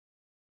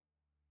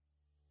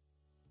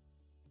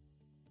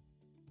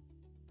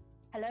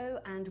Hello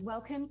and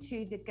welcome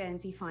to the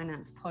Guernsey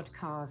Finance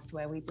Podcast,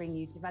 where we bring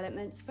you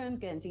developments from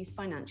Guernsey's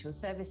financial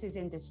services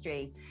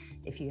industry.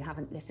 If you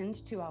haven't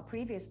listened to our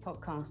previous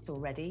podcasts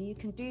already, you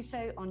can do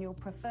so on your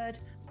preferred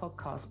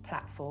podcast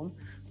platform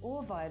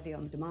or via the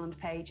on-demand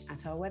page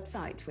at our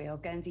website,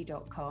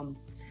 weareguernsey.com.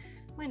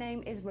 My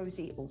name is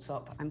Rosie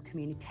Alsop. I'm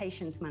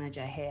Communications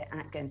Manager here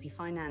at Guernsey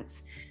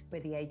Finance. We're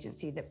the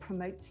agency that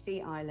promotes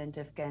the island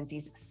of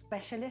Guernsey's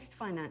specialist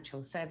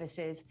financial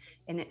services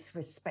in its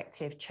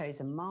respective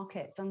chosen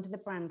markets under the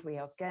brand We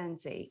Are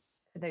Guernsey.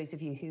 For those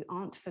of you who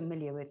aren't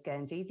familiar with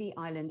Guernsey, the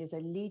island is a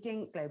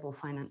leading global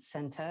finance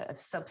centre of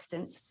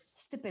substance,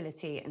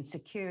 stability and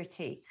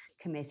security,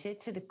 committed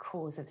to the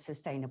cause of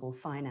sustainable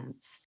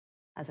finance.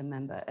 As a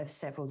member of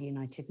several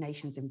United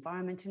Nations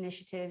Environment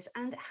Initiatives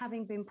and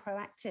having been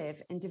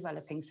proactive in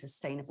developing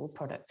sustainable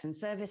products and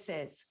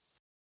services.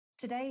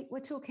 Today, we're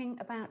talking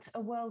about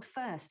a world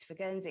first for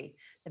Guernsey,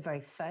 the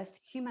very first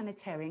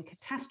humanitarian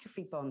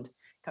catastrophe bond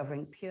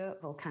covering pure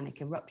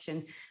volcanic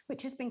eruption,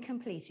 which has been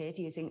completed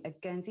using a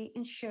Guernsey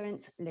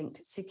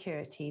insurance-linked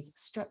securities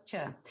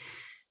structure.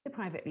 The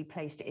privately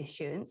placed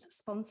issuance,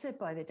 sponsored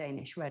by the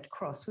Danish Red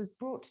Cross, was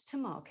brought to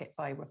market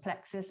by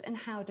Replexus and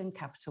Howden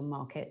Capital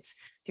Markets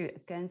through a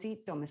Guernsey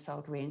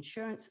domiciled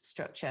reinsurance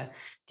structure,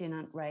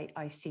 Dinant Ray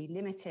IC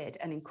Limited,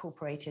 an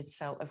incorporated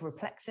cell of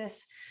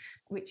Replexus,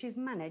 which is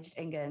managed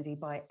in Guernsey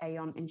by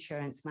Aon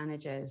Insurance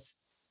Managers.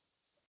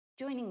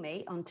 Joining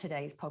me on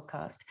today's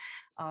podcast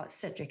are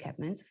Cedric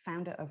Edmonds,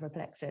 founder of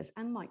Replexus,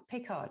 and Mike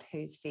Pickard,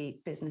 who's the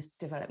Business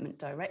Development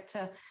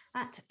Director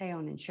at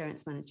Aon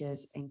Insurance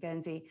Managers in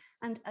Guernsey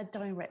and a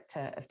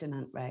Director of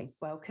Dinant Ray.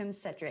 Welcome,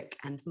 Cedric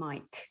and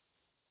Mike.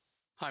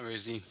 Hi,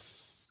 Rosie.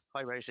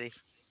 Hi, Rosie.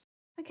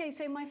 Okay,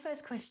 so my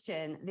first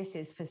question, this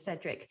is for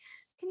Cedric.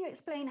 Can you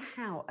explain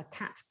how a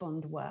cat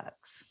bond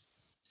works?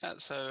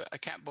 So a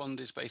cat bond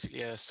is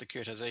basically a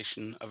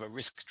securitization of a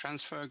risk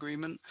transfer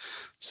agreement.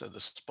 So the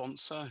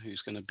sponsor,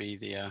 who's going to be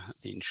the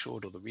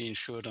insured or the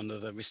reinsured under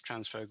the risk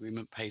transfer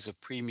agreement, pays a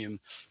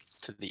premium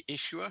to the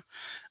issuer,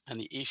 and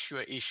the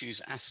issuer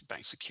issues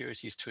asset-backed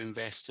securities to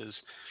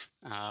investors,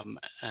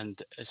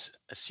 and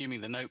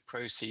assuming the note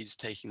proceeds,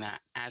 taking that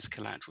as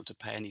collateral to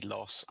pay any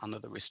loss under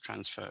the risk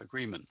transfer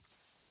agreement.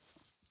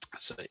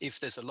 So if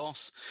there's a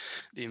loss,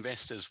 the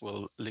investors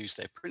will lose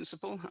their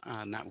principal,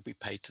 and that will be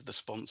paid to the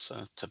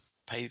sponsor to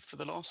pay for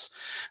the loss.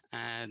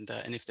 And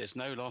if there's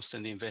no loss,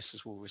 then the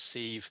investors will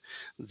receive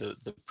the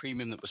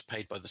premium that was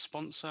paid by the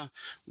sponsor,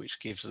 which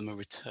gives them a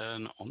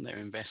return on their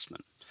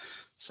investment.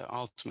 So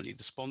ultimately,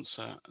 the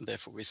sponsor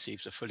therefore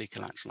receives a fully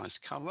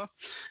collateralized cover,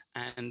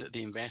 and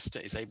the investor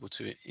is able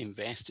to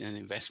invest in an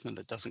investment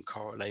that doesn't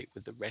correlate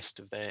with the rest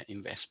of their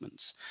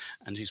investments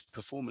and whose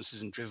performance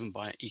isn't driven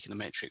by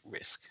econometric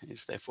risk.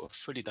 It's therefore a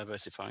fully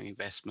diversifying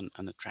investment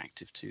and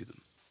attractive to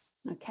them.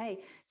 Okay,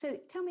 so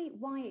tell me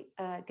why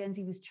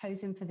Guernsey was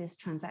chosen for this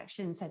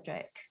transaction,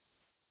 Cedric.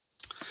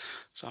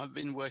 So I've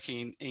been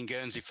working in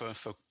Guernsey for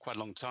quite a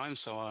long time.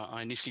 So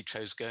I initially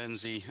chose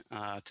Guernsey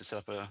to set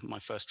up my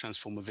first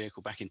transformer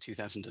vehicle back in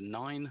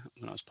 2009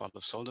 when I was part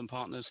of Solden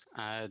Partners.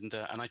 And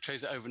I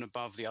chose it over and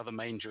above the other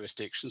main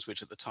jurisdictions,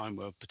 which at the time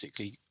were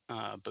particularly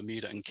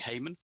Bermuda and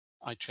Cayman.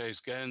 I chose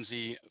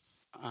Guernsey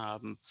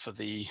for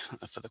the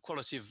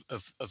quality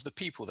of the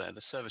people there, the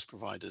service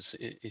providers.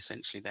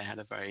 Essentially, they had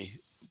a very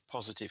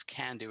positive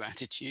can-do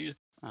attitude.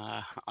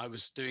 I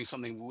was doing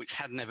something which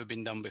had never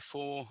been done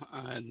before,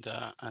 and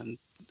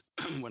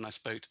when I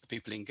spoke to the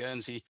people in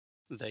Guernsey,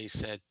 they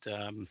said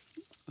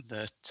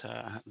that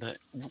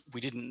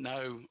we didn't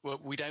know. Well,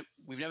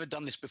 we've never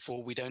done this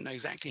before. We don't know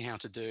exactly how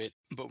to do it,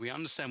 but we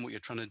understand what you're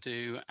trying to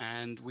do,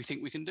 and we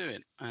think we can do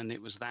it. And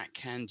it was that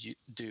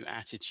can-do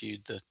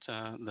attitude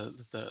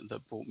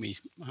that brought me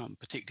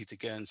particularly to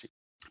Guernsey.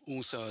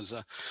 Also, as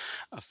a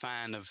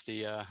fan of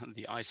the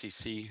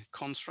ICC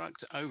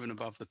construct, over and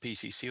above the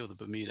PCC or the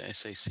Bermuda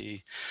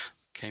SAC,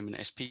 Cayman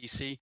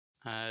SPC,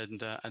 and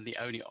the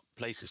only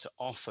places to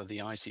offer the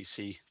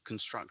ICC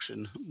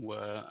construction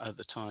were at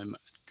the time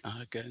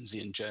Guernsey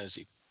and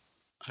Jersey.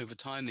 Over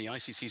time, the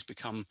ICC has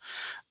become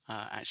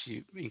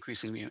actually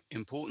increasingly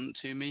important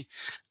to me,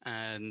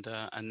 and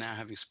now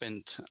having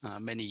spent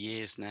many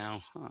years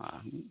now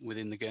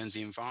within the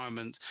Guernsey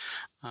environment,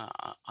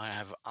 I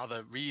have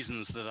other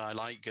reasons that I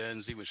like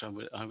Guernsey, which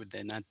I would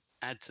then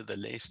add to the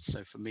list.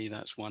 So for me,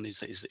 that's one is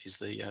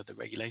the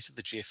regulator,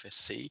 the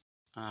GFSC.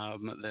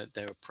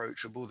 They're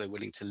approachable, they're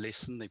willing to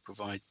listen, they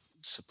provide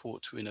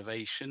support to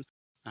innovation.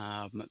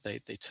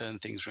 They turn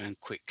things around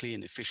quickly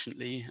and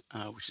efficiently,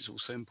 which is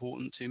also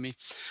important to me.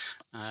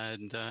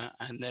 And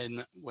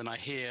then when I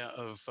hear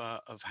of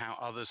how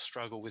others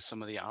struggle with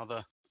some of the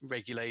other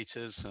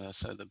regulators,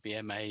 so the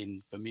BMA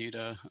in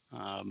Bermuda,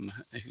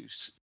 who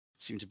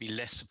seem to be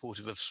less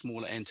supportive of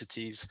smaller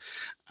entities,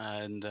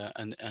 and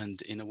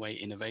in a way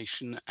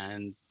innovation,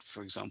 and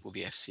for example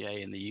the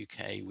FCA in the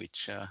UK,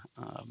 which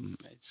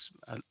it's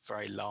a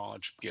very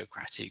large,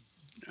 bureaucratic,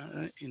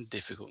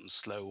 difficult and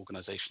slow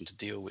organisation to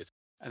deal with.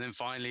 And then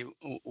finally,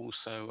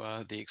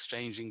 also the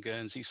exchange in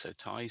Guernsey, so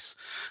TICE.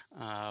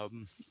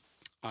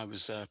 I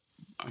was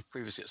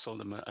previously at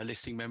Solidum a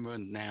listing member,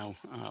 and now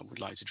would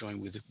like to join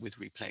with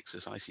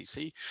Replexus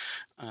ICC,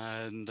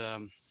 and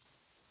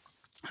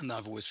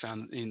I've always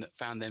found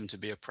them to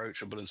be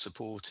approachable and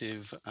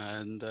supportive,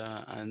 and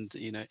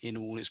in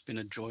all, it's been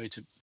a joy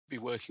to be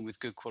working with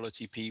good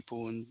quality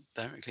people and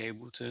directly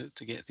able to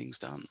get things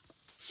done.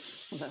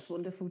 Well, that's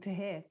wonderful to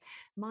hear.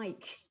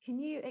 Mike,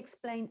 can you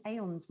explain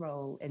Aon's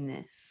role in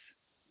this?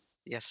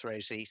 Yes,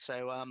 Rosie.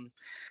 So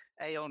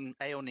Aon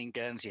in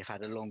Guernsey have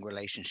had a long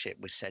relationship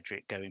with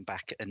Cedric, going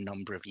back a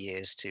number of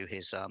years to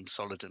his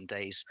Solidum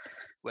days,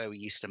 where we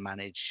used to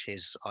manage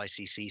his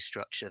ICC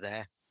structure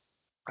there.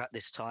 At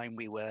this time,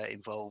 we were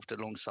involved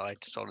alongside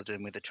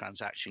Solidum with a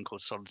transaction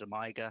called Solidum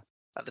Eiger.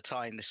 At the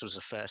time, this was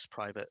the first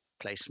private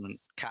placement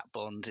cat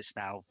bond. It's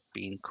now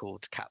being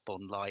called Cat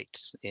Bond Light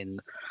in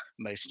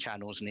most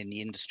channels and in the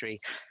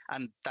industry.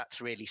 And that's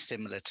really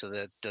similar to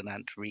the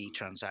Donant Re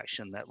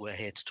transaction that we're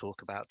here to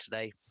talk about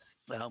today.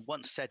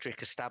 Once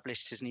Cedric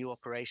established his new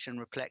operation,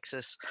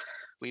 Replexus,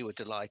 we were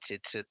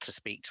delighted to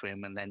speak to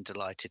him, and then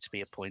delighted to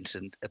be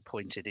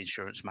appointed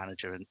insurance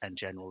manager and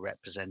general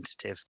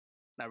representative.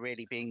 Now,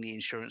 really being the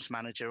insurance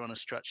manager on a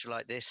structure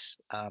like this,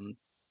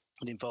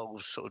 it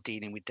involves sort of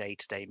dealing with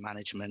day-to-day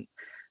management,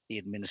 the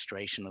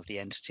administration of the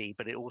entity,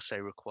 but it also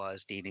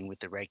requires dealing with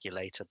the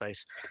regulator, both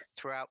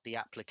throughout the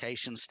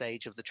application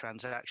stage of the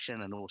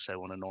transaction and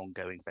also on an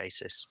ongoing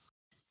basis.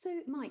 So,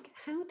 Mike,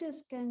 how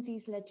does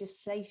Guernsey's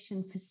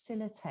legislation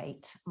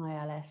facilitate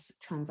ILS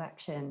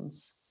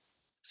transactions?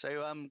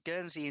 So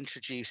Guernsey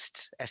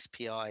introduced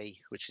SPI,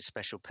 which is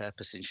Special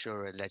Purpose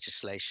Insurer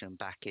legislation,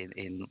 back in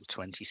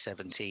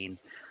 2017.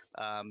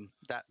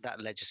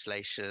 That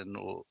legislation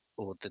or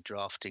the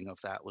drafting of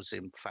that was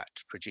in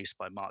fact produced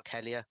by Mark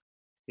Hellier,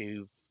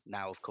 who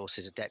now, of course,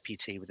 is a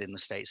deputy within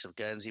the States of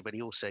Guernsey, but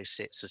he also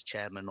sits as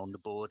chairman on the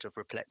board of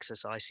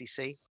Replexus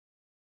ICC.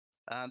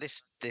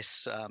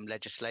 This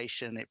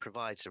legislation, it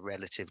provides a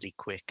relatively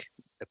quick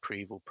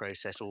approval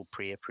process or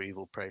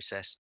pre-approval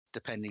process,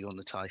 depending on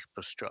the type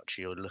of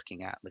structure you're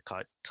looking at, the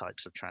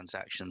types of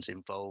transactions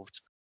involved.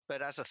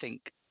 But as I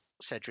think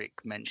Cedric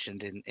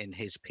mentioned in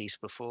his piece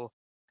before,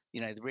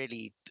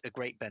 really a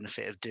great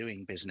benefit of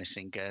doing business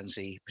in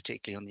Guernsey,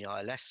 particularly on the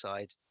ILS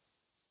side,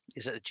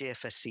 is that the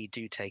GFSC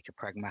do take a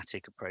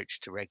pragmatic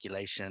approach to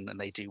regulation, and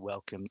they do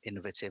welcome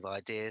innovative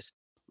ideas.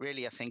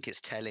 Really, I think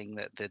it's telling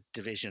that the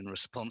division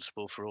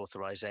responsible for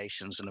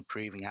authorizations and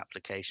approving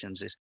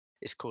applications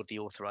is called the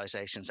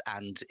Authorizations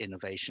and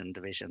Innovation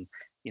Division.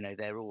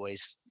 They're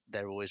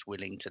always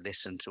willing to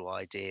listen to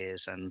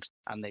ideas, and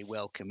they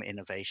welcome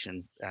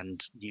innovation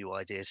and new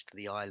ideas to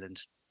the island.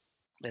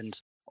 And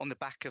on the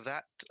back of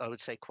that, I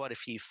would say quite a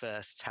few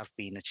firsts have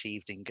been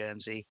achieved in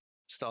Guernsey,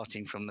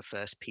 starting from the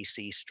first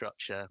PC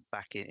structure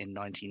back in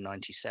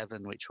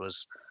 1997, which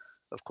was,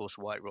 of course,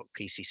 White Rock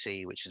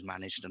PCC, which is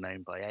managed and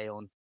owned by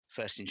Aon.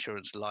 First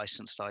insurance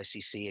licensed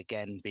ICC,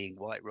 again being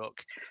White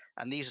Rock.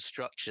 And these are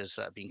structures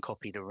that have been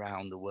copied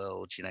around the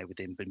world,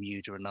 within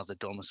Bermuda and other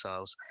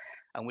domiciles,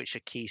 and which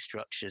are key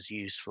structures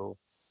used for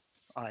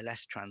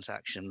ILS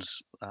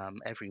transactions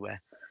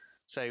everywhere.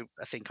 So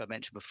I think I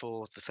mentioned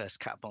before the first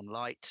Cat Bond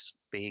Light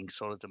being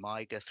Solidum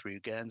Eiger through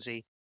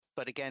Guernsey.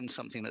 But again,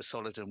 something that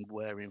Solidum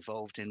were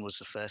involved in was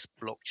the first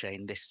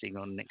blockchain listing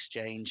on an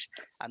exchange,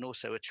 and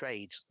also a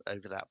trade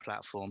over that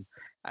platform.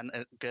 And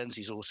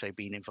Guernsey's also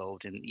been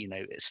involved in,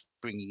 it's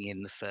bringing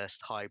in the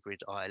first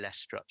hybrid ILS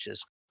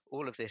structures.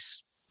 All of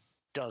this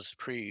does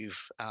prove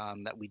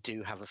that we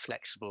do have a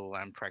flexible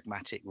and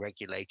pragmatic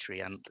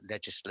regulatory and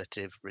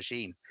legislative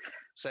regime.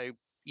 So,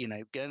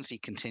 Guernsey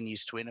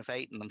continues to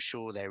innovate, and I'm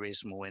sure there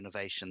is more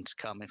innovation to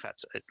come. In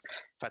fact,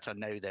 I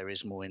know there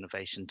is more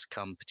innovation to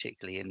come,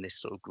 particularly in this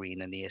sort of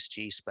green and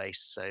ESG space.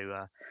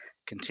 So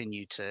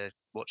continue to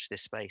watch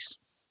this space.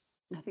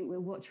 I think we'll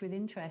watch with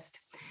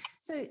interest.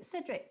 So,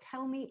 Cedric,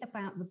 tell me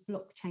about the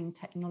blockchain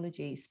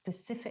technology,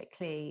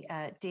 specifically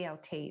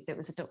DLT that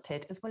was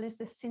adopted, as well as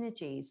the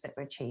synergies that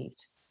were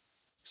achieved.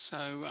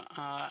 So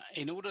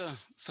in order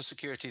for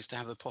securities to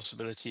have the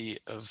possibility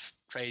of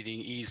trading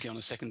easily on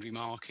a secondary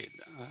market,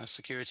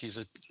 securities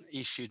are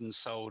issued and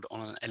sold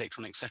on an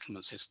electronic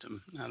settlement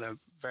system. Now, there are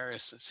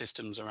various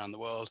systems around the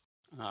world.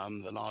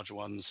 The larger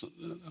ones,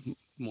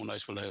 more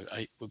notable,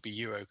 would be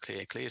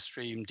Euroclear,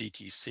 Clearstream,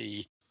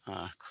 DTC,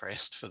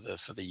 Crest for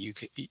the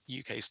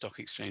UK Stock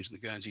Exchange and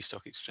the Guernsey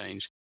Stock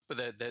Exchange.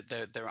 But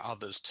there are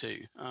others too.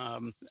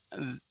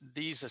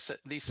 These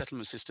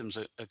settlement systems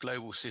are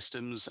global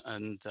systems,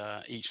 and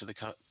each of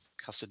the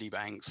custody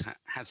banks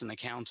has an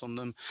account on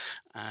them.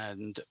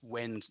 And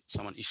when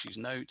someone issues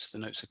notes, the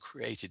notes are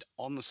created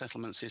on the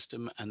settlement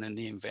system, and then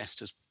the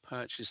investors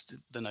purchase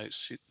the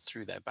notes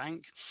through their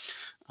bank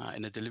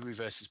in a delivery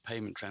versus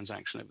payment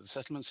transaction over the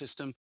settlement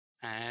system.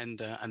 And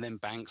then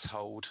banks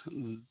hold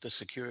the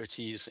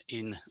securities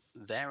in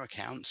their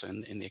accounts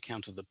and in the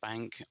account of the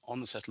bank on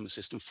the settlement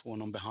system for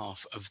and on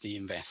behalf of the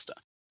investor.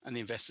 And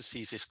the investor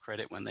sees this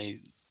credit when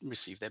they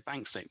receive their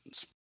bank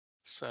statements.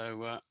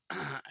 So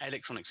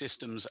electronic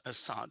systems as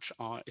such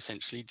are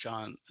essentially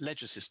giant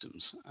ledger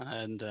systems,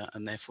 and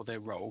therefore their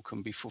role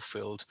can be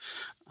fulfilled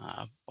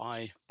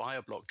by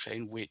a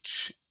blockchain,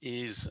 which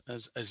is,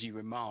 as you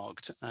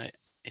remarked,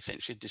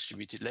 essentially a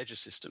distributed ledger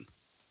system.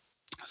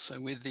 So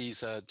with these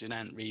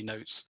Dunant Re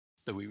notes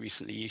that we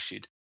recently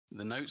issued,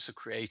 the notes are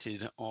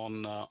created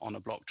on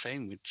a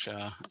blockchain which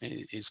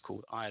is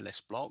called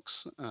ILS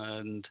blocks,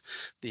 and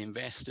the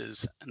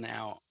investors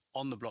now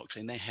on the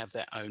blockchain, they have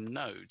their own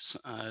nodes,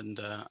 and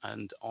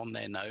on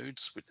their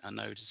nodes, a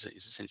node is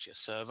essentially a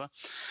server.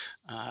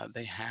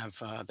 They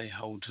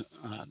hold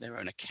their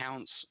own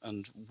accounts,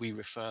 and we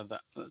refer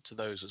to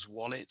those as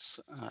wallets.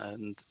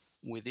 And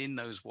within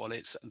those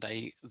wallets,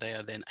 they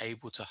are then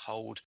able to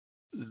hold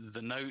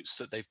the notes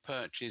that they've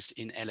purchased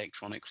in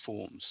electronic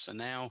forms. So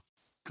now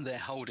they're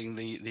holding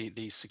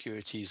these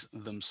securities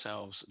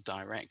themselves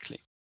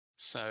directly.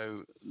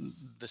 So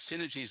the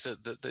synergies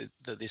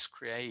that this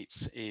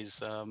creates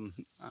is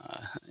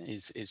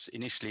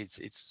initially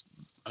it's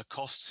a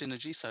cost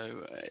synergy.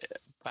 So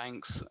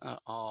banks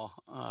are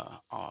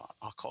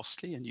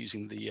costly, and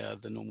using the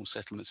normal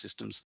settlement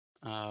systems,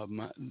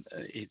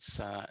 it's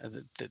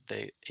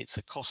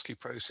a costly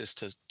process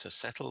to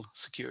settle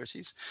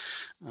securities,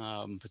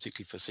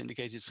 particularly for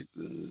syndicated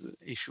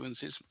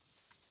issuances,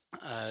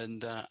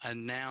 and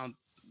now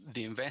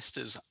the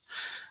investors,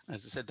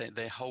 as I said,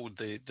 they hold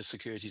the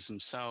securities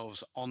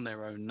themselves on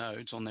their own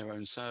nodes, on their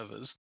own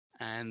servers,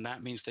 and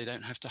that means they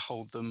don't have to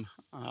hold them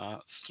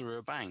through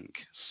a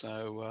bank.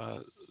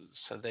 So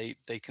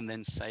they can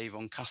then save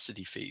on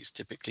custody fees.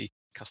 Typically,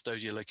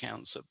 custodial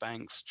accounts at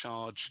banks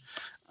charge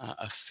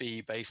a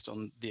fee based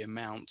on the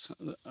amount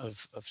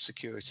of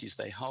securities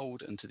they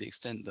hold, and to the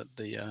extent that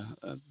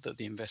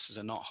the investors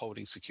are not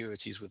holding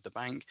securities with the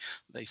bank,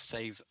 they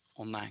save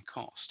on that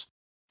cost.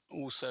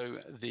 Also,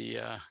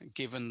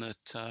 given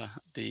that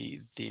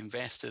the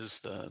investors,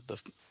 the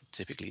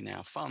typically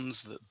now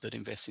funds that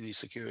invest in these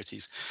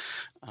securities,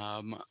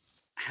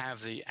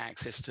 have the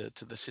access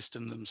to the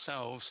system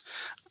themselves,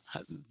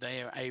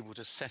 they are able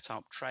to set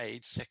up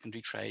trades,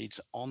 secondary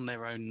trades, on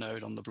their own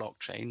node on the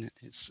blockchain.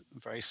 It's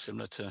very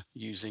similar to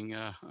using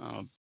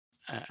an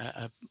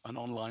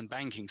online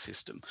banking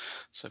system,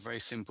 so very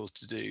simple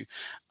to do.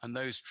 And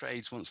those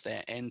trades, once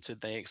they're entered,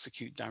 they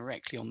execute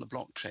directly on the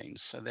blockchain.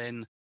 So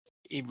then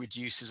it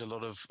reduces a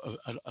lot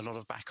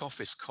of back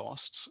office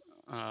costs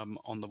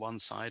on the one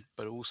side,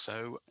 but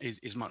also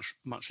is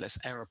much less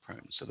error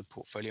prone. So the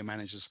portfolio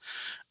managers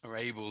are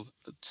able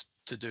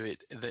to do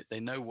it. They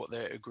know what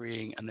they're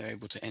agreeing, and they're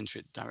able to enter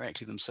it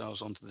directly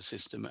themselves onto the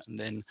system, and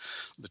then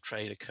the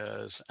trade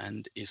occurs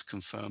and is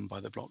confirmed by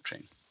the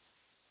blockchain.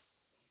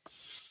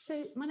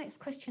 So my next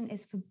question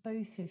is for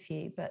both of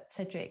you, but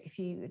Cedric, if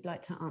you would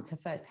like to answer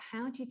first,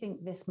 how do you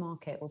think this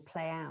market will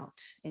play out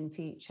in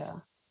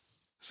future?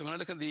 So when I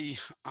look at the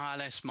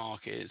ILS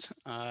market,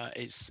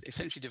 it's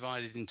essentially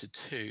divided into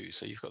two.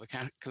 So you've got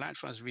the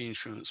collateralized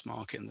reinsurance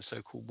market and the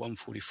so-called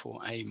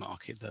 144A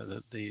market,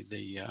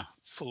 the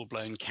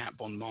full-blown cat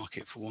bond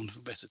market, for want of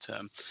a better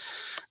term.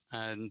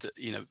 And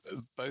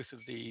both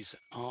of these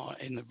are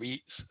in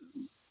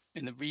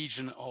the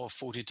region of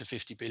 40 to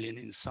 50 billion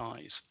in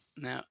size.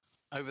 Now,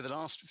 over the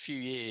last few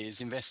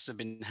years, investors have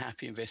been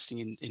happy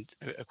investing in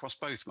across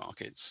both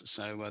markets.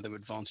 So there were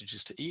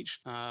advantages to each.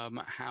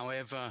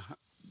 However,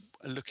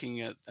 looking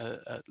at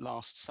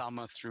last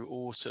summer through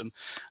autumn,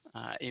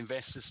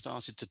 investors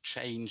started to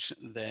change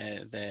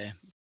their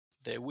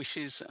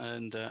wishes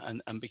and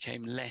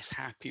became less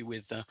happy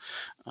with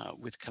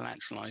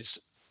collateralized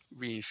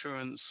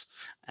reinsurance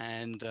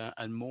and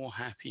more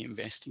happy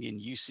investing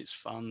in UCITS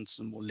funds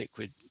and more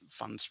liquid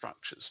fund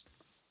structures.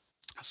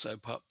 So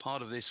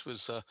part of this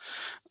was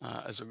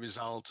as a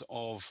result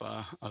of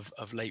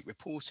late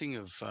reporting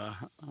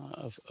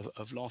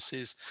of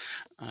losses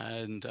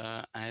and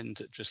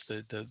just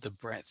the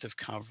breadth of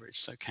coverage.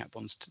 So cat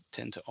bonds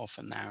tend to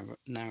offer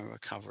narrower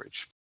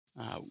coverage.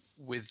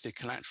 With the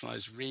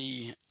collateralized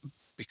re,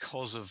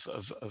 because of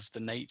the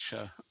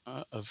nature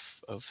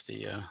of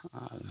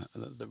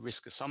the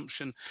risk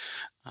assumption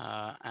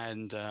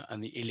and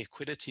the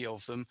illiquidity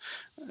of them,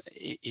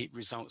 it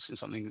results in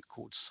something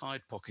called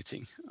side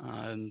pocketing,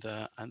 and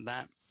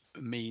that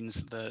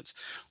means that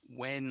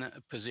when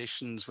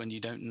you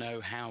don't know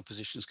how a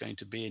position is going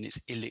to be and it's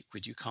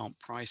illiquid, you can't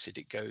price it,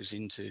 it goes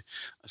into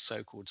a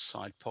so-called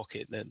side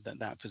pocket.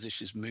 That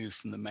position is moved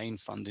from the main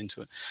fund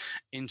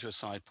into a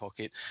side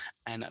pocket,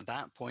 and at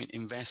that point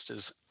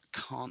investors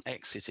can't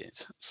exit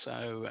it.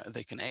 So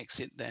they can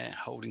exit their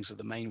holdings of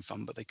the main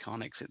fund, but they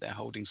can't exit their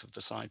holdings of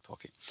the side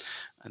pocket.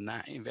 And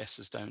that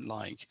investors don't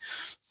like.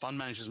 Fund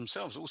managers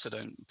themselves also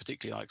don't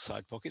particularly like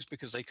side pockets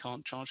because they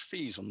can't charge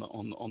fees on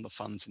the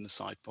funds in the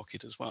side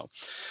pocket as well.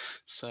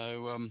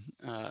 So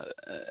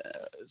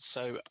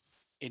so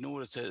in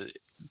order to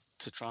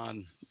try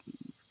and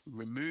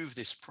remove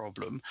this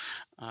problem,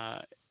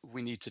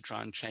 we need to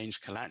try and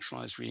change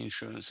collateralized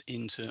reinsurance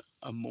into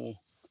a more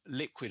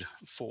liquid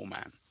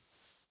format.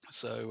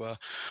 So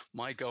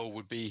my goal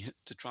would be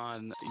to try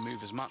and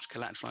move as much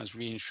collateralized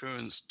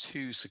reinsurance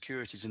to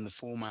securities in the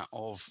format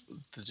of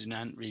the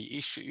Dinant Re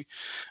issue,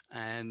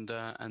 and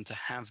to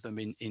have them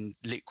in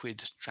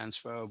liquid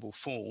transferable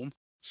form.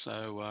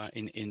 So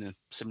in a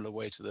similar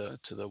way to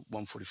the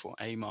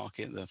 144A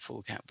market, the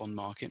full cap bond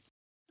market.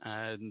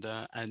 And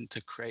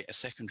to create a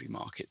secondary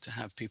market to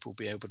have people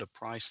be able to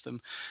price them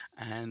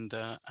and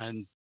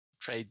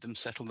trade them,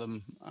 settle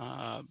them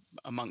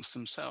amongst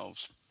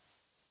themselves.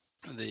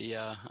 In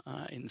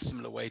a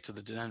similar way to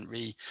the Dinant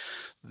Re,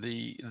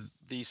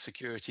 these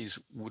securities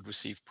would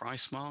receive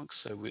price marks.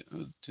 So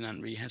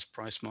Dinant Re has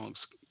price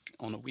marks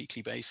on a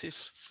weekly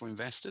basis for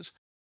investors,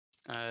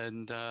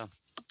 and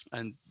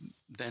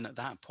then at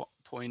that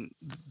point,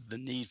 the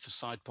need for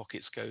side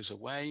pockets goes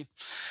away,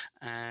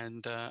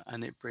 and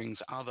it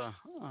brings other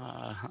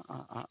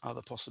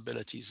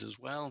possibilities as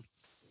well,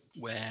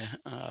 where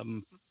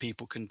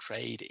people can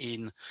trade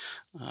in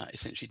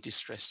essentially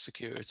distressed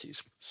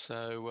securities.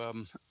 So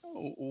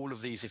all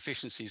of these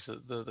efficiencies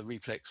that the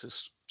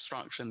Replexus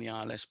structure and the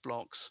ILS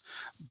blocks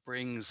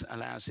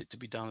allows it to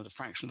be done at a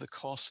fraction of the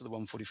cost of the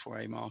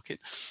 144A market,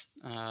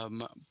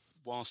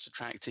 whilst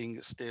attracting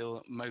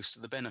still most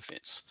of the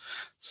benefits.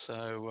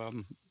 So,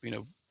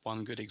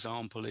 one good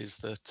example is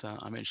that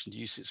I mentioned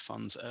UCITS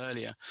funds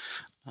earlier.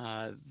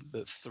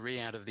 That 3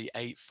 out of the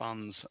 8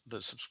 funds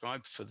that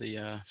subscribed for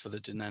the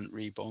Dinant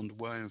Re bond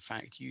were in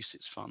fact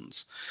UCITS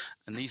funds,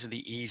 and these are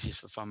the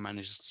easiest for fund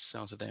managers to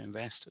sell to their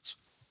investors.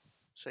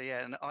 So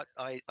yeah, and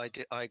I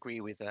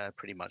agree with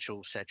pretty much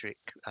all Cedric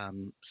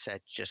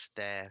said just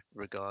there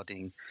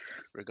regarding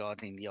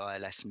the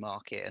ILS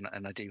market,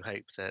 and I do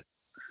hope that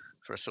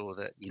for us all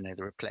that the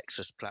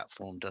Replexus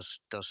platform does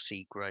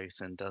see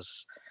growth and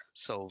does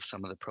solve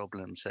some of the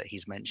problems that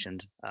he's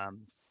mentioned.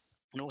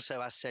 And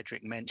also, as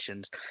Cedric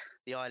mentioned,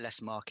 the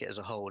ILS market as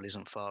a whole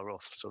isn't far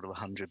off sort of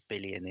 100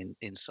 billion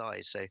in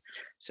size.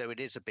 So it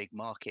is a big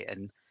market.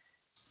 And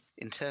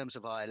in terms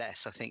of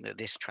ILS, I think that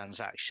this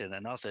transaction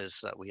and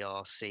others that we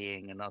are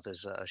seeing and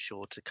others that are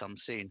sure to come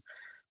soon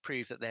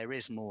prove that there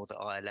is more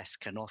that ILS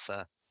can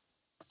offer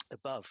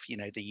above,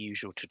 the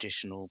usual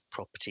traditional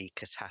property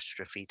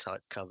catastrophe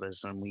type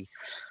covers. And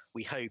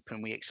we hope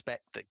and we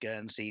expect that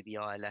Guernsey, the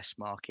ILS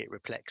market,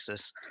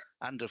 Replexus,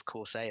 and of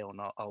course Aon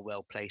are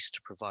well placed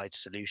to provide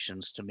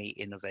solutions to meet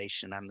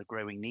innovation and the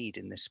growing need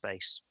in this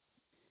space.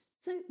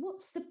 So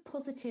what's the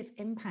positive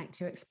impact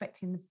you're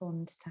expecting the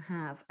bond to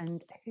have,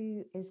 and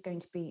who is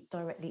going to be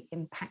directly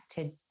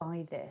impacted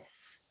by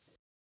this?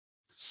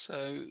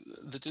 So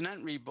the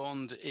Dinant Re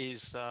bond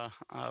is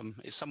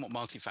somewhat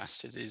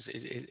multifaceted.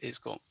 It's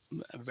got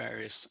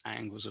various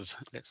angles of,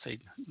 let's say,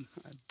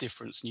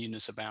 difference,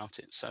 newness about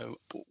it. So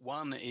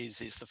one is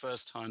it's the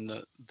first time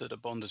that a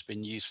bond has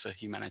been used for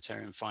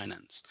humanitarian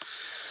finance.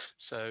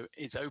 So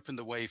it's opened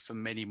the way for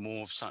many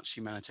more of such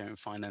humanitarian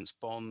finance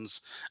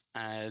bonds,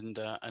 and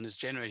has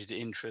generated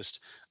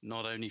interest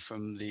not only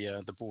from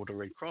the Border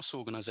Red Cross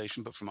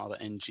organization, but from other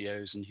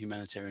NGOs and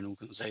humanitarian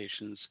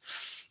organizations,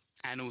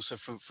 and also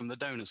from the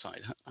donor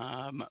side.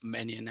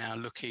 Many are now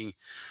looking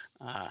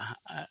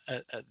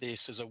at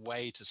this as a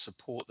way to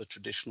support the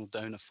traditional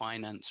donor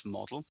finance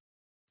model.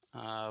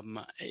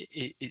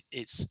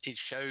 It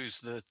shows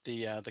that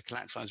the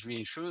collateralized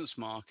reinsurance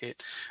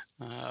market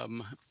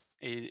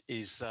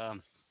is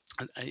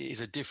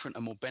a different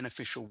and more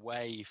beneficial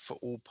way for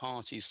all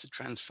parties to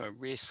transfer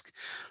risk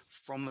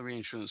from the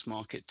reinsurance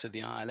market to the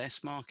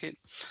ILS market,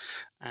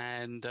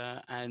 and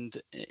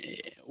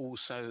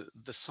also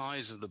the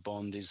size of the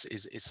bond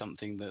is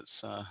something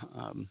that's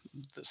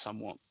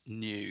somewhat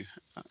new.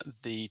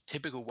 The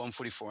typical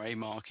 144A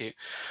market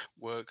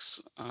works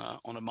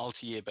on a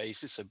multi-year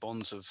basis, so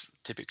bonds of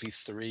typically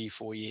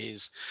 3-4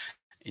 years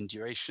in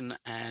duration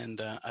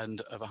and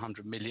of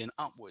 100 million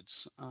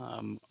upwards.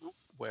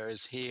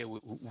 Whereas here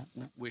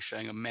we're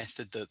showing a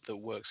method that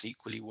works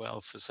equally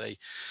well for, say,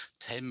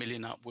 10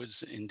 million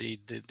upwards.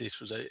 Indeed, this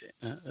was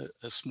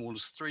as small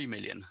as 3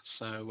 million.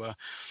 So,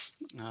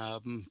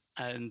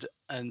 and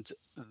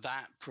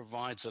that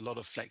provides a lot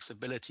of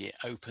flexibility. It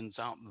opens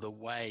up the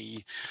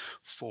way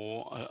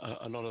for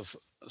a lot of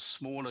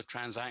smaller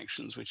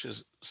transactions, which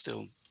is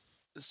still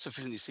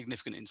sufficiently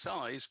significant in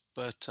size,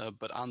 but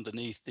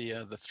underneath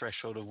the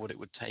threshold of what it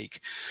would take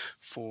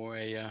for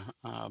a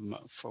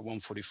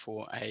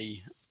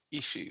 144A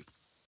issue.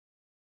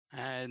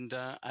 And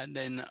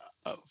then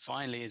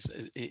finally,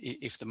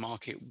 if the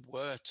market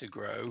were to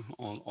grow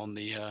on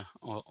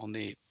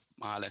the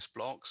ILS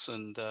blocks,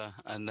 and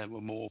there were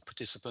more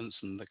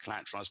participants, and the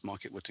collateralized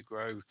market were to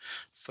grow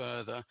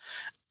further,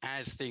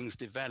 as things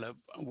develop,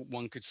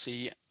 one could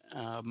see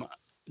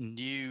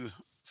new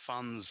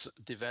funds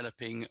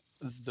developing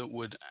that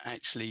would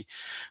actually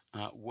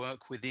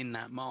work within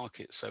that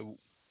market. So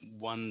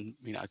one,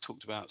 I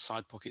talked about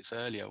side pockets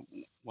earlier.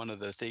 One of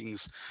the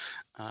things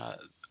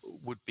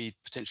would be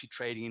potentially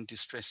trading in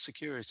distressed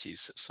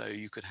securities. So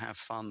you could have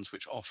funds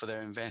which offer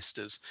their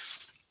investors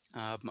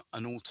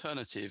an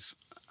alternative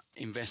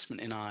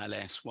investment in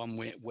ILS, one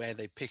where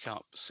they pick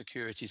up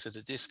securities at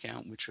a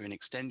discount, which are an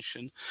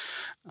extension,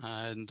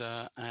 and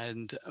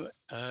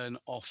earn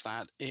off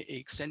that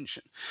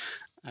extension,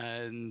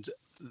 and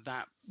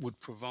that would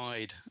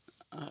provide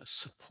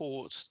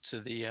support to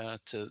the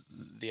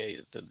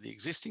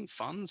existing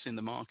funds in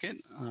the market.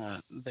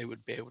 They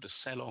would be able to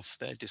sell off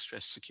their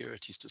distressed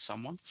securities to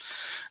someone,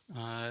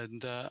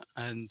 and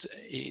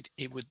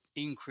it would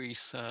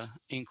increase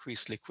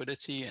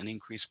liquidity and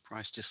increase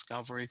price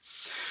discovery,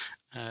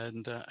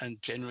 and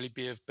generally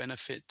be of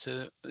benefit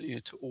to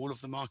to all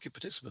of the market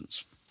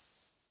participants.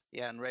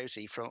 Yeah, and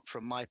Rosie,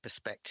 from my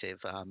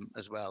perspective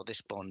as well,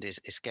 this bond is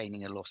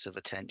gaining a lot of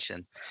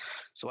attention.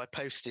 So I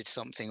posted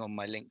something on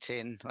my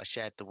LinkedIn. I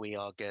shared the We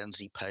Are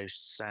Guernsey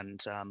posts,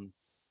 and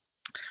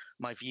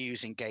my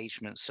views,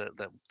 engagements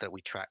that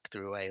we track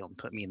through Aon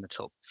put me in the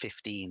top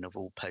 15 of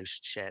all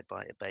posts shared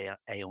by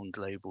Aon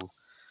Global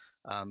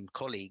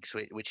colleagues,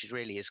 which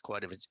really is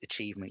quite an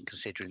achievement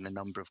considering the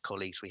number of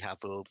colleagues we have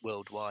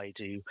worldwide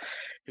who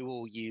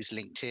all use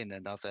LinkedIn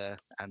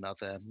and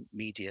other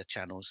media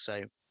channels.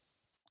 So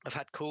I've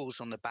had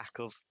calls on the back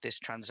of this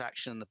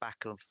transaction, the back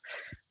of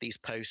these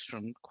posts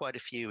from quite a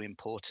few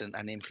important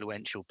and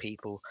influential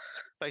people,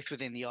 both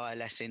within the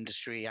ILS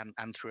industry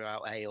and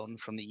throughout Aon,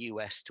 from the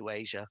US to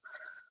Asia.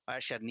 I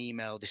actually had an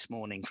email this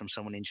morning from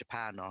someone in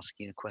Japan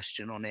asking a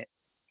question on it,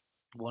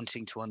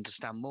 wanting to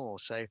understand more.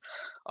 So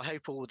I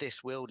hope all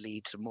this will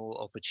lead to more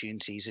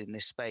opportunities in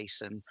this space,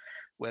 and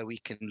where we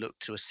can look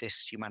to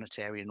assist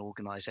humanitarian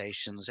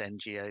organizations,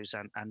 NGOs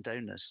and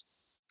donors.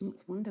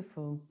 That's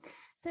wonderful.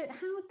 So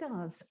how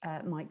does,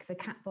 Mike, the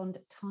cat bond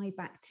tie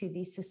back to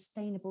the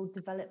Sustainable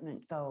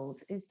Development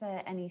Goals? Is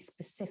there any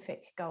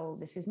specific goal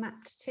this is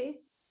mapped to?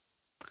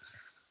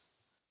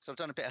 So I've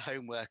done a bit of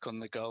homework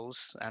on the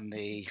goals and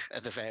the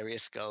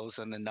various goals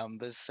and the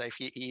numbers. So if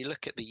you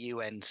look at the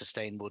UN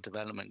Sustainable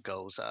Development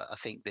Goals, I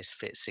think this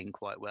fits in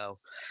quite well.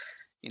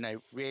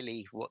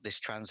 Really what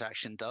this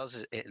transaction does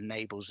is it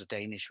enables the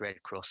Danish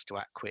Red Cross to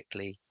act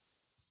quickly,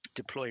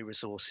 deploy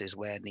resources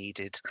where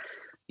needed,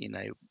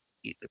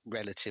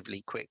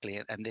 relatively quickly,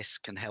 and this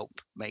can help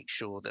make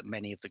sure that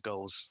many of the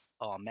goals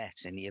are met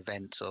in the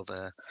event of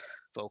a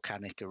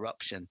volcanic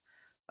eruption.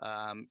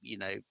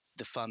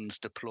 The funds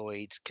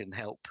deployed can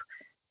help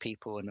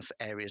people in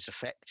areas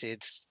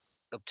affected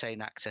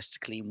obtain access to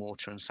clean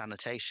water and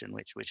sanitation,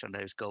 which I know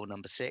is goal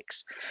number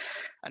 6.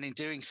 And in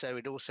doing so,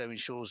 it also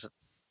ensures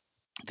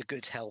the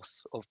good health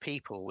of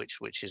people,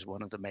 which is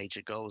one of the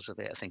major goals of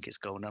it. I think it's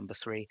goal number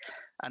 3,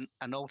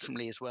 and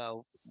ultimately as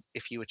well,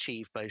 if you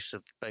achieve both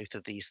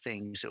of these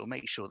things, it will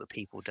make sure that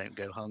people don't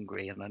go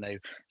hungry. And I know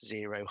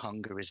zero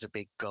hunger is a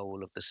big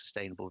goal of the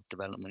Sustainable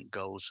Development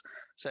Goals,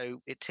 so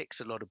it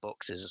ticks a lot of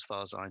boxes as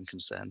far as I'm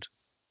concerned.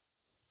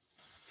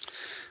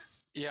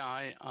 Yeah,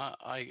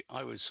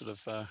 I would sort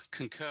of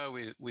concur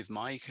with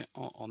Mike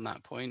on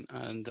that point,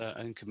 and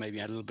could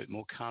maybe add a little bit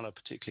more colour,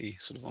 particularly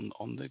sort of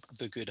on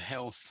the good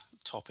health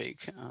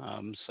topic.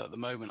 So at the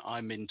moment,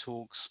 I'm in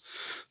talks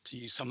to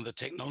use some of the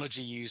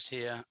technology used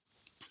here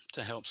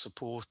to help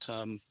support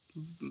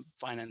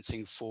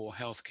financing for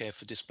healthcare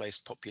for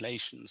displaced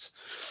populations.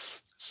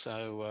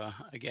 So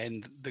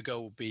again, the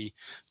goal will be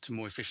to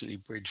more efficiently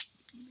bridge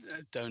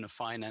donor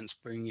finance,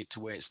 bringing it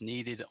to where it's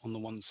needed on the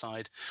one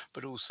side,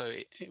 but also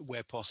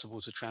where possible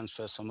to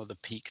transfer some of the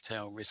peak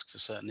tail risk for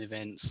certain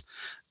events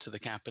to the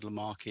capital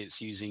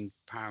markets using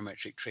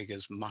parametric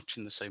triggers, much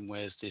in the same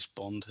way as this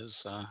bond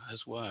has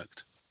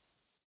worked.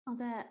 Are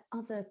there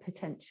other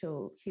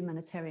potential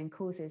humanitarian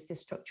causes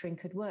this structuring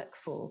could work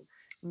for?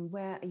 And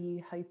where are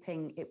you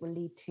hoping it will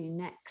lead to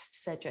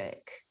next,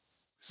 Cedric?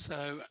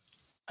 So,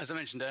 as I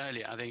mentioned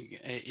earlier, I think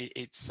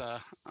it's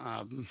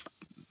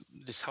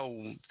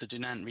the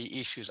Dunant Re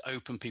issues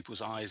open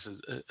people's eyes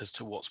as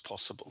to what's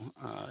possible.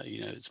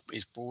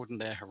 It's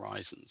broadened their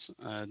horizons,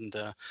 and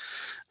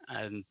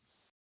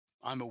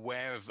I'm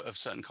aware of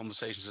certain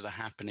conversations that are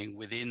happening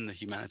within the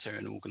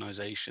humanitarian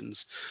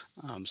organizations,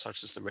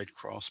 such as the Red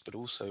Cross, but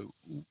also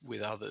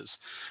with others.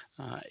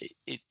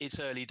 It's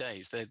early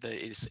days.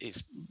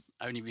 It's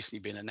only recently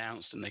been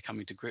announced, and they're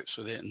coming to grips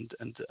with it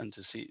and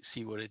to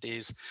see what it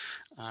is.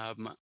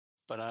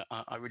 But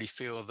I really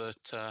feel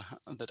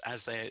that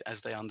as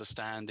they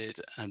understand it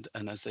and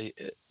as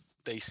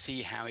they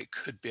see how it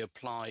could be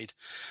applied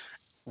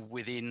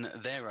within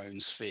their own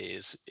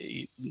spheres,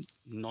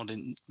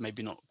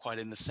 maybe not quite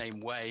in the same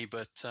way,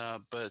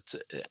 but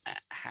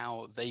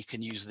how they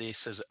can use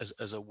this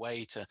as a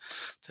way to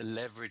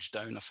leverage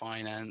donor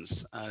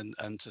finance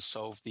and to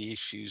solve the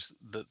issues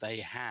that they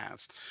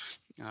have.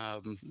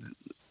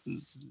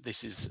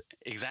 This is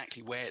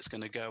exactly where it's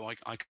going to go.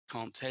 I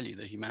can't tell you.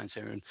 The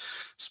humanitarian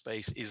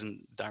space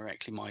isn't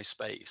directly my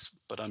space,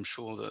 but I'm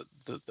sure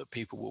that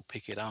people will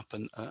pick it up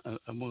and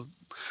will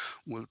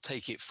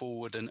take it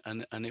forward, and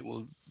it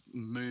will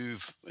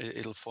move.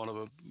 It'll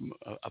follow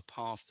a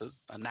path,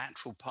 a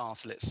natural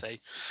path, let's say,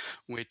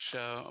 which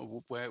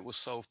where it will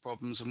solve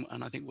problems,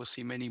 and I think we'll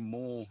see many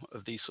more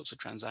of these sorts of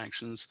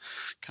transactions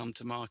come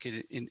to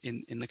market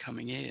in the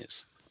coming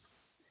years.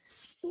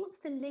 What's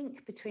the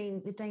link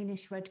between the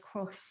Danish Red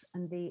Cross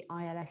and the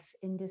ILS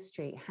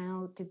industry?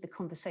 How did the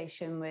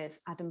conversation with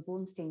Adam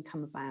Bornstein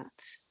come about?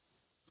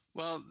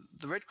 Well,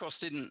 the Red Cross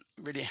didn't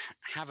really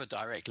have a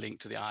direct link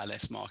to the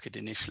ILS market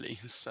initially.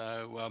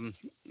 So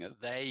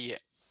they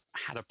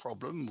had a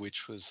problem,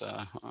 which was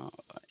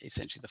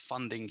essentially the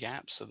funding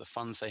gap. So the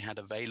funds they had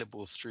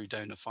available through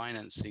donor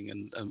financing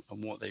and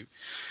what they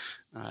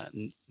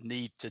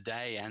need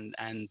today, and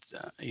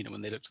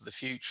when they look to the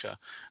future,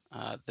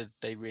 that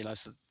they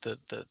realized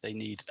that they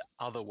needed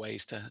other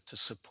ways to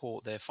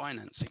support their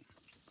financing.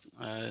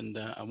 And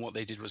what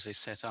they did was they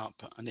set up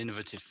an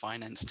innovative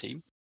finance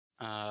team,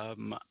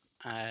 and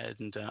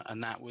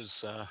that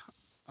was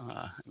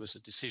it was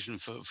a decision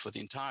for the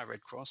entire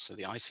Red Cross, so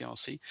the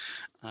ICRC,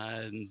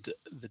 and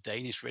the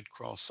Danish Red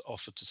Cross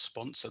offered to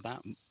sponsor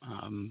that,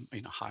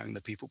 hiring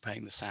the people,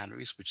 paying the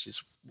salaries, which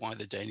is why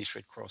the Danish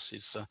Red Cross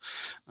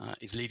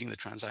is leading the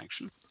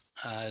transaction.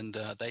 And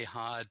they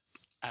hired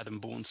Adam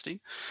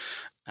Bornstein,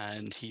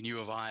 and he knew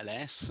of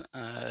ILS,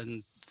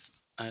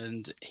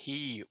 and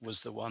he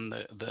was the one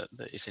that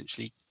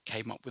essentially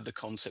came up with the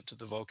concept of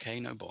the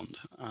volcano bond.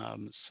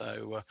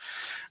 So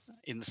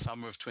in the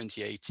summer of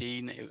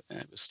 2018, it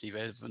was Steve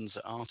Evans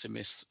at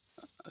Artemis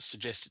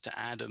suggested to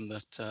Adam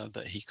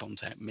that he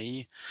contact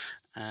me,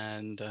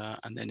 and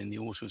then in the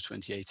autumn of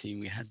 2018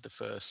 we had the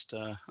first,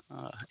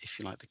 if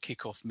you like, the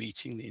kickoff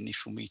meeting, the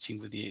initial meeting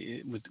with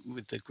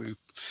the group,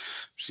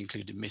 which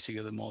included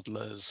Mitiga, the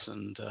modelers,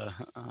 and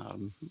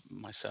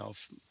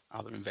myself,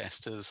 other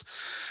investors,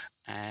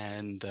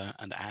 and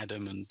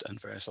Adam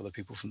and various other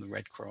people from the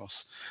Red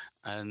Cross,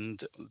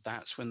 and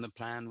that's when the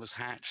plan was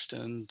hatched,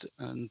 and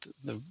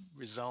the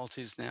result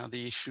is now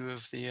the issue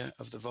of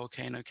the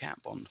volcano cat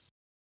bond.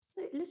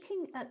 So,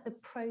 looking at the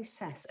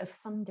process of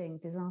funding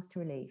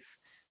disaster relief,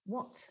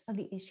 what are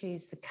the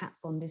issues the cat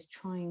bond is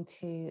trying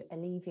to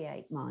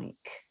alleviate,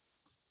 Mike?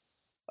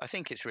 I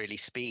think it's really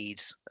speed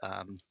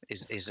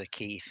is a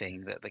key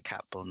thing that the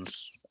cat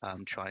bond's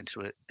trying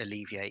to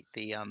alleviate.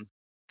 The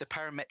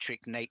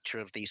parametric nature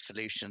of these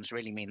solutions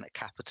really mean that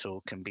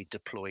capital can be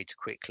deployed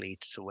quickly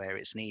to where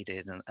it's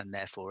needed, and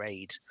therefore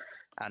aid.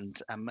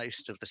 And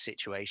most of the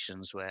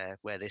situations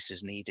where this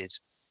is needed,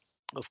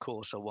 of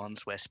course, are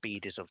ones where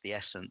speed is of the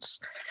essence.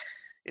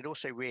 It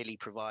also really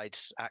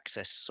provides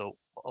access to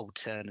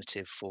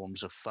alternative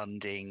forms of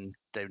funding,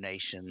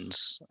 donations,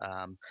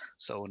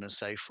 so on and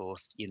so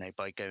forth,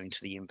 by going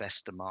to the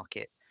investor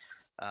market,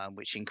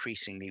 which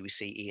increasingly we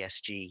see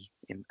ESG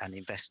and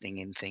investing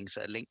in things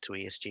that are linked to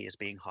ESG as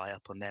being high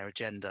up on their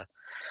agenda.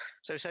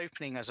 So it's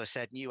opening, as I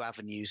said, new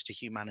avenues to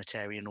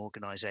humanitarian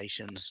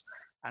organizations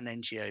and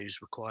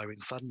NGOs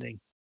requiring funding.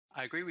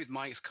 I agree with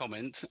Mike's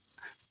comment.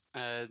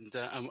 And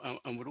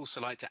would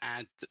also like to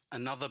add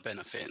another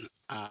benefit,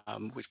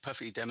 which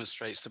perfectly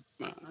demonstrates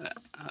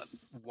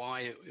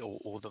why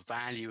or the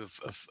value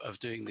of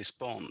doing this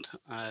bond.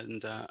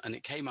 And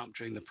it came up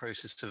during the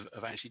process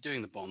of actually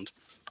doing the bond.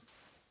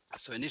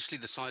 So initially,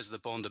 the size of the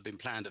bond had been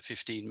planned at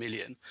 15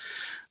 million,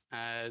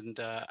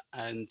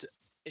 and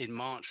in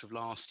March of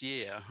last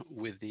year,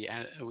 with the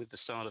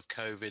start of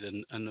COVID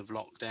and of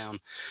lockdown,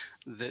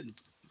 the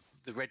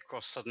Red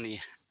Cross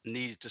suddenly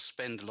needed to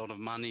spend a lot of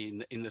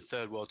money in the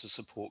third world to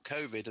support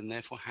COVID, and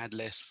therefore had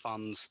less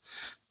funds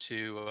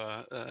to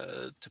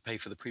pay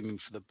for the premium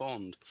for the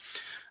bond.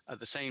 At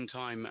the same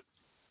time,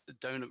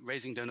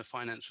 raising donor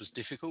finance was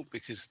difficult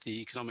because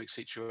the economic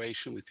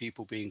situation, with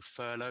people being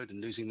furloughed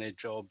and losing their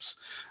jobs,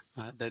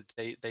 that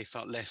they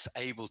felt less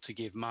able to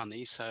give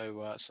money.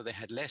 So they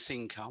had less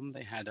income.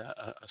 They had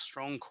a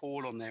strong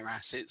call on their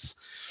assets.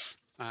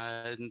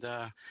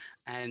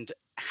 And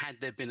had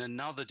there been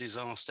another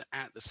disaster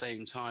at the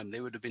same time,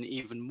 they would have been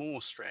even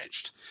more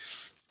stretched.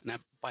 Now,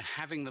 by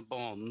having the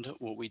bond,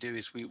 what we do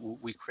is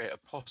we create a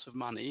pot of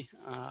money,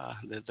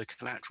 the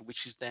collateral,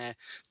 which is there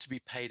to be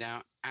paid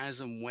out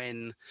as and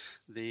when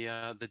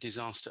the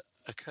disaster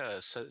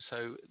occurs.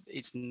 So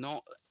it's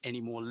not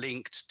anymore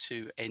linked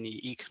to any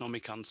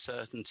economic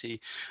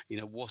uncertainty.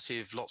 What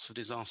if lots of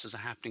disasters are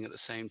happening at the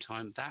same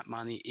time? That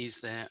money is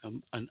there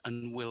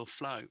and will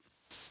flow.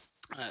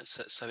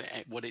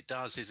 What it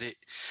does is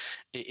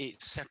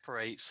it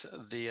separates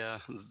the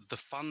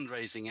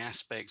fundraising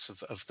aspects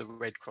of the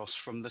Red Cross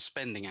from the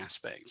spending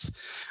aspects,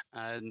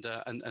 and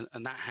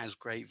that has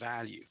great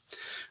value.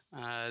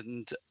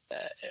 And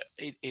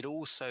it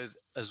also,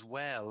 as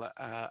well,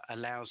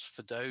 allows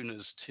for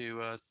donors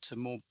to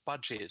more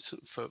budget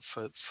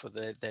for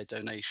their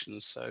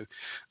donations. So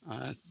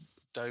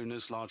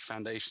donors, large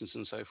foundations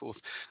and so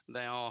forth,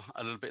 they are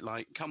a little bit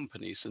like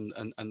companies, and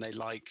they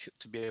like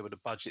to be able to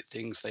budget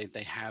things.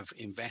 They have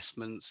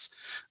investments,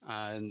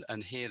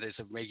 and here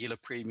there's a regular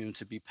premium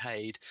to be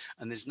paid,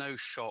 and there's no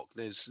shock,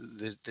 there's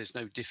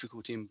no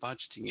difficulty in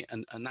budgeting it,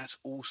 and that's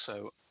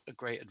also a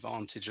great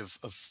advantage of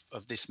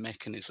this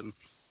mechanism.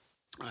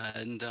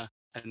 And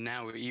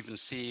now we're even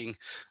seeing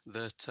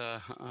that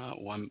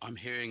I'm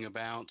hearing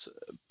about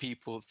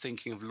people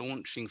thinking of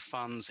launching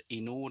funds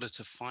in order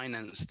to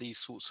finance these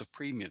sorts of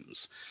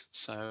premiums.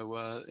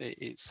 So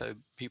so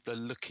people are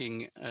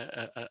looking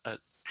at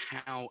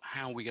how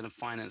are we going to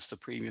finance the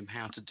premium,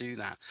 how to do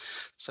that.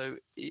 So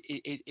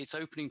it's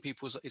opened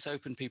people's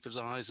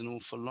eyes an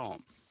awful lot.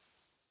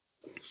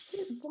 So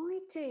why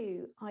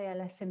do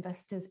ILS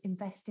investors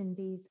invest in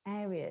these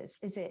areas?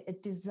 Is it a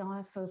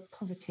desire for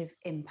positive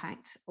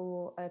impact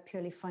or a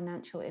purely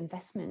financial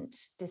investment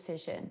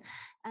decision?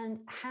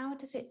 And how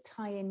does it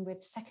tie in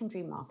with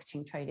secondary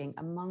marketing trading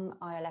among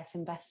ILS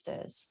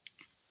investors?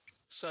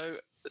 So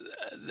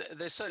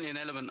there's certainly an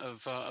element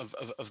of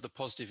the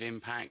positive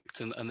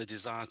impact and the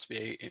desire to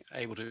be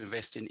able to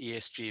invest in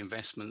ESG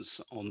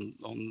investments on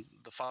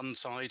the fund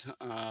side,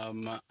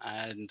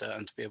 and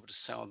to be able to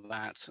sell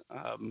that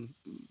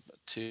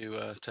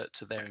to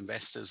their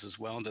investors as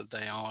well, that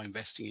they are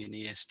investing in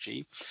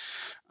ESG.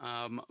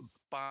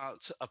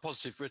 But a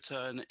positive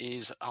return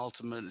is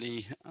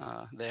ultimately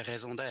their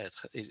raison d'être.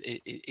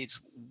 It's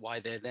why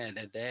they're there.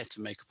 They're there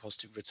to make a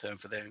positive return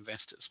for their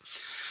investors.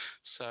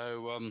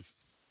 So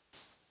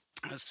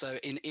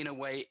in a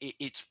way,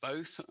 it's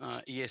both.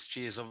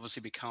 ESG has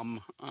obviously become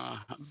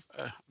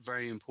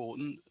very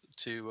important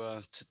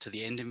to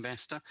the end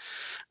investor,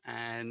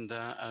 and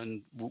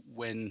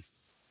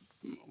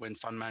when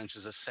fund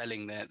managers are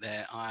selling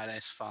their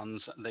ILS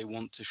funds, they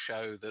want to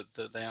show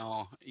that they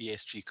are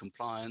ESG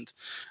compliant,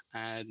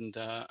 and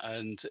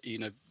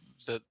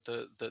that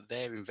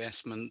their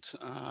investment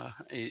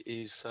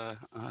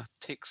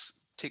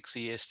ticks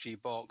the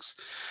ESG box,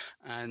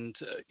 and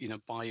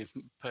by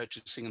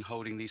purchasing and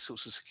holding these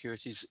sorts of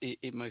securities,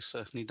 it most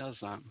certainly does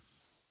that.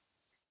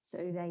 So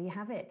there you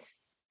have it.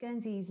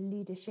 Guernsey's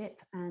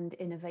leadership and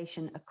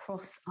innovation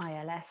across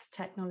ILS,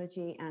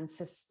 technology and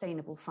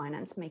sustainable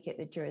finance make it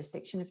the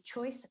jurisdiction of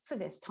choice for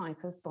this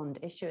type of bond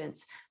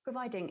issuance,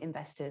 providing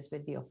investors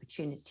with the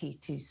opportunity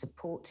to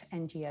support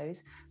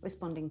NGOs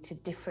responding to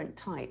different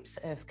types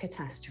of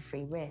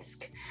catastrophe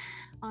risk.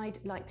 I'd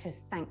like to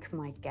thank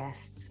my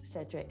guests,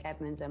 Cedric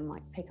Edmonds and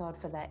Mike Pickard,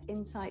 for their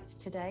insights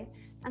today.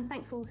 And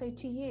thanks also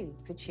to you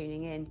for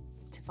tuning in.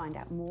 To find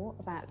out more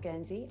about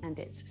Guernsey and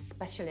its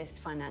specialist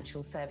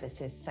financial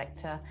services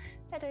sector,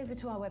 head over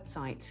to our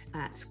website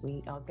at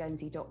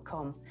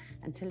weareguernsey.com.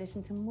 And to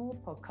listen to more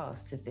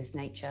podcasts of this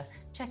nature,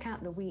 check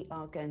out the We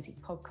Are Guernsey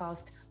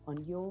podcast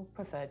on your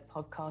preferred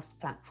podcast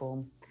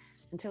platform.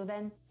 Until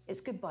then, it's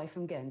goodbye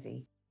from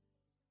Guernsey.